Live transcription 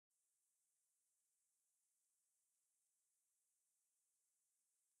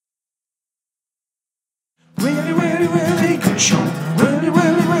Really, really, really good show. Really,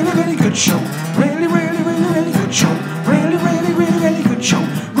 really, really, really good show. Really, really, really, really good show. Really, really, really, really good show.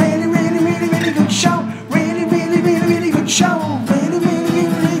 Really, really, really, really good show. Really, really, really, really good show. Really, really, really,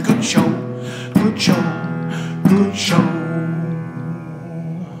 really good show. Good show. Good show.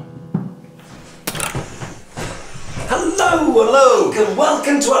 Hello, and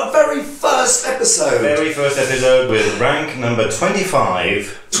welcome to our very first episode. Very first episode with rank number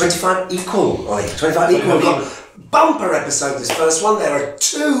 25. 25 equal, Ollie. 25 equal. We've got bumper episode, this first one. There are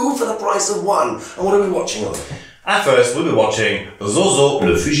two for the price of one. And what are we watching, Ollie? At first, we'll be watching Zozo,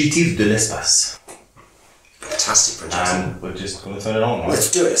 le fugitif de l'espace. Fantastic, Francesca. And we're just going to turn it on, right?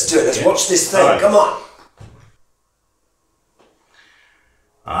 Let's do it, Let's watch this thing. Right. Come on.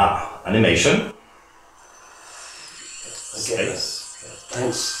 Animation. Okay.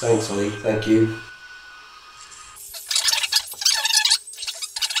 Thanks, Ollie. Thank you.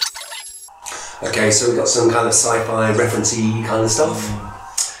 Okay, so we've got some kind of sci-fi referencey kind of stuff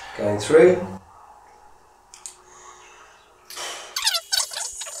going through.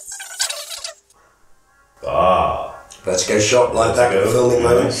 Vertigo shot like that, filming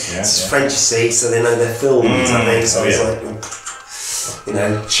moment. It's French, you see, so they know they're filmed, I think. So it's like, you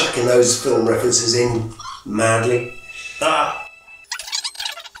know, chucking those film references in madly.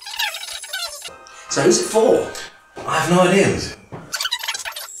 So who's it for? I have no idea.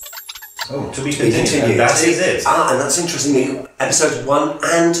 Oh, to be continued. That is it. And that's interesting. Episodes 1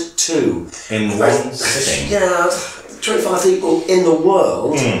 and 2. In one sitting. Yeah, 25 people in the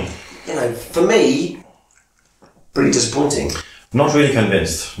world. You know, for me, pretty disappointing. Not really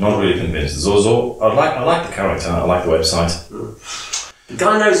convinced. Zozo, I like the character. I like the website. The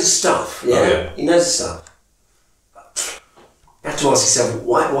guy knows his stuff. Yeah, Oh, yeah. He knows his stuff. You have to ask yourself,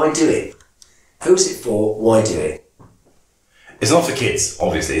 why do it? Who's it for? Why do it? It's not for kids,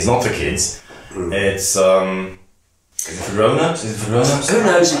 obviously. It's not for kids. It's, is it for grown-ups? Who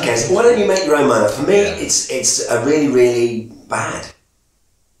knows? Who cares? Why don't you make your own mind up? For me, it's a really, really bad.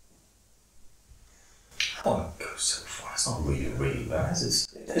 I won't go so far. It's not really, really bad. It's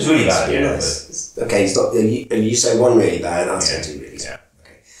really bad, Nice. Okay, it's not, you say one really bad, I'll say two really bad. Yeah.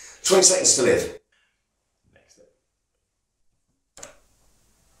 Okay. 20 seconds to live.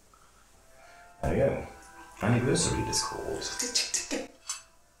 There we go. Anniversary is called.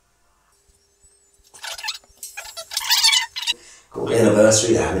 Called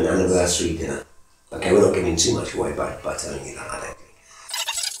anniversary, they're having an anniversary dinner. Okay, we're not giving too much away by telling you that, I don't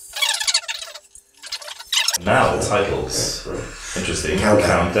think. Now the titles. Interesting.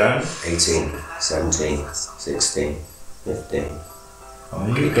 Countdown. 18, 17, 16, 15. Are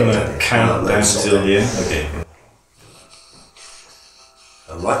you going to count down till the end? Okay.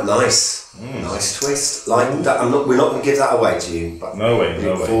 Right, nice. Nice twist. Like that, we're not going to give that away to you. But No way.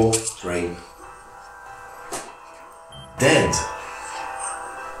 4, 3. Dead.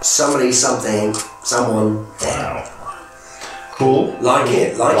 Somebody, something, someone. Wow. Cool. Like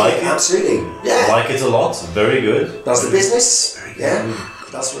it, absolutely. Yeah. Like it a lot. Very good. Does the business. Yeah.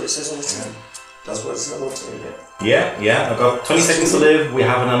 That's what it says on the tin. That's what it says on the tin, Yeah. I've got 20 seconds to live. We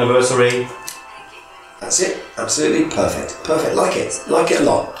have an anniversary. That's it. Absolutely perfect. Perfect. Like it. Like it a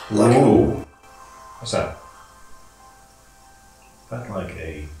lot. Like it. What's that? That like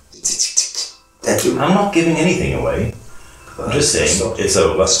a... Thank you. I'm not giving anything away. I'm just saying it's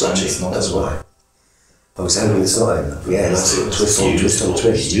over. It's not. That's why. I was hoping it's not over. Yeah, that's it. Twist on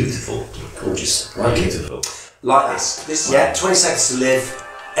twist. Beautiful. Gorgeous. Like it. Beautiful. Like this. Yeah, 20 seconds to live.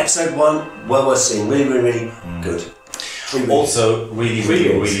 Episode 1, well worth seeing. Really, really, really good. Also, really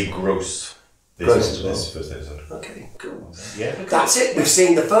gross. Gross as well. This first episode. Okay, cool. Yeah. That's it. We've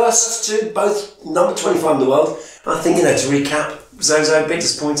seen the first two, both number 25 in the world. I think, to recap, Zozo, a bit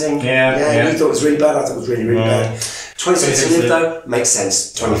disappointing. Yeah. You thought it was really bad. I thought it was really, really bad. 20 seconds to live, though, makes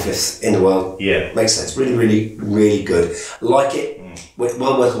sense. 25th in the world. Yeah. Makes sense. Really, really, really good. Like it.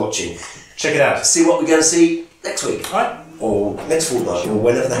 Well worth watching. Check it out. See what we're going to see next week. Alright. Or next fortnight. Or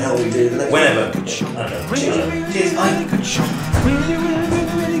whenever the hell we do the next Whenever. Cheers. Really, really good show. Really, really,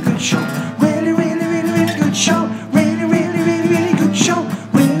 really, really good show. Really, really, really, really good show. Really, really, really, really good show.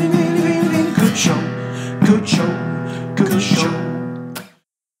 Really, really, really, really good show. Good show. Good show.